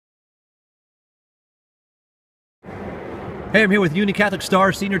Hey, I'm here with Union Catholic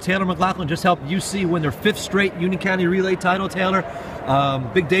star senior Taylor McLaughlin. Just helped UC win their 5th straight Union County Relay title, Taylor.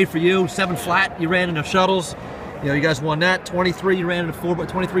 Big day for you. 7 flat, you ran into shuttles. You know, you guys won that. 23, you ran into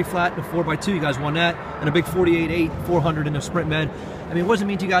 23 flat and 4x2. You guys won that, and a big 48.8, 400 in the sprint med. I mean, what does it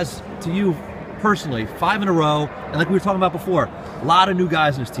mean to you guys, to you personally? 5 in a row, and like we were talking about before, a lot of new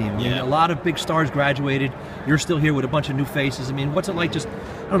guys in this team. I mean, a lot of big stars graduated. You're still here with a bunch of new faces. I mean, what's it like just,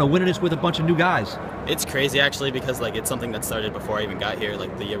 I don't know, winning this with a bunch of new guys? It's crazy actually, because like it's something that started before I even got here.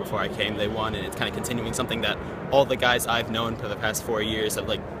 Like the year before I came, they won, and it's kind of continuing something that all the guys I've known for the past 4 years have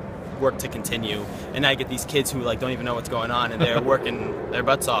like worked to continue. And I get these kids who like don't even know what's going on, and they're working their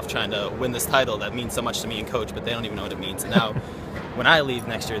butts off trying to win this title that means so much to me and coach, but they don't even know what it means. And now when I leave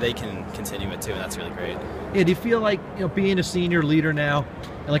next year, they can continue it too, and that's really great. Yeah, do you feel like, you know, being a senior leader now,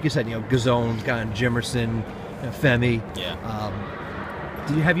 and like you said, you know, Gazone's gone, Jimerson, Femi. Yeah.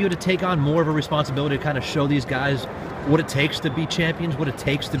 Have you had to take on more of a responsibility to kind of show these guys what it takes to be champions, what it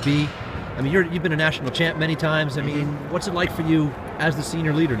takes to be? I mean, you've been a national champ many times. I mean, what's it like for you as the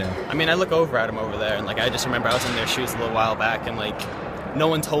senior leader now? I mean, I look over at them over there, and like I just remember I was in their shoes a little while back, and like no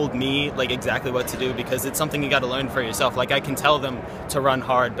one told me like exactly what to do, because it's something you got to learn for yourself. Like I can tell them to run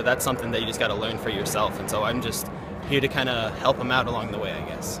hard, but that's something that you just got to learn for yourself. And so I'm just here to kind of help them out along the way, I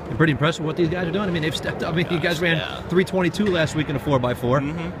guess. I'm pretty impressed with what these guys are doing. I mean, they've stepped up. I mean, you guys ran 3:22 last week in a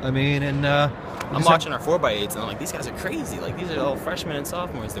 4x4. I mean, and I'm watching our 4x8s, and I'm like, these guys are crazy. Like, these are all freshmen and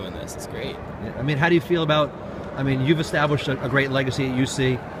sophomores doing this. It's great. Yeah, I mean, how do you feel about, I mean, you've established a great legacy at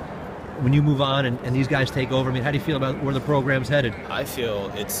UC. When you move on and these guys take over, I mean, how do you feel about where the program's headed? I feel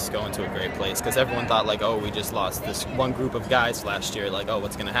it's going to a great place, because everyone thought like, oh, we just lost this one group of guys last year. Like, oh,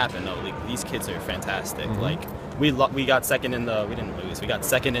 what's going to happen? No, like, these kids are fantastic. Like, we got second in the, we didn't lose, we got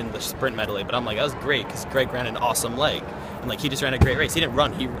second in the sprint medley, but I'm like, that was great, because Greg ran an awesome leg, and like he just ran a great race. He didn't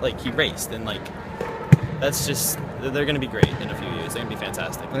run, he raced, and like that's just, they're going to be great in a few years. They're going to be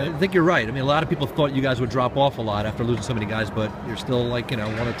fantastic. I think you're right. I mean, a lot of people thought you guys would drop off a lot after losing so many guys, but you're still, like, you know,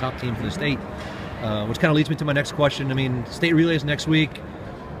 one of the top teams in the state. Which kind of leads me to my next question. I mean, state relays next week.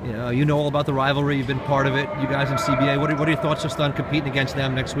 You know all about the rivalry. You've been part of it. You guys in CBA. What are your thoughts just on competing against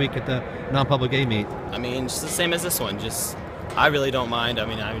them next week at the non-public A meet? I mean, just the same as this one. Just, I really don't mind. I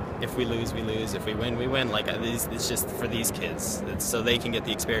mean, if we lose, we lose. If we win, we win. Like, it's just for these kids. It's so they can get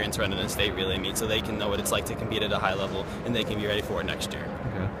the experience running a state relay meet, so they can know what it's like to compete at a high level, and they can be ready for it next year.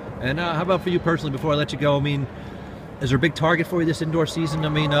 Okay. And how about for you personally, before I let you go? I mean, is there a big target for you this indoor season? I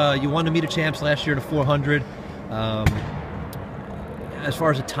mean, you won the meet of champs last year to 400. As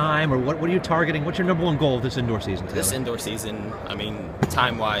far as a time, or what are you targeting? What's your #1 goal this indoor season, Taylor? This indoor season, I mean,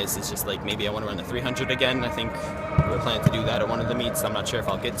 time-wise, it's just like maybe I want to run the 300 again. I think we're planning to do that at one of the meets. I'm not sure if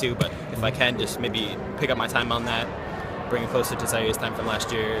I'll get to, but if I can, just maybe pick up my time on that, bring it closer to Zairi's time from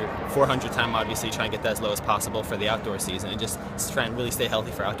last year. 400 time, obviously, try and get that as low as possible for the outdoor season, and just try and really stay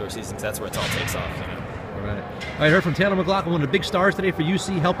healthy for outdoor season, because that's where it all takes off, you know. All right. I heard from Taylor McLaughlin, one of the big stars today for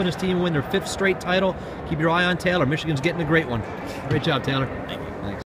UC, helping his team win their 5th straight title. Keep your eye on Taylor. Michigan's getting a great one. Great job, Taylor. Thank you.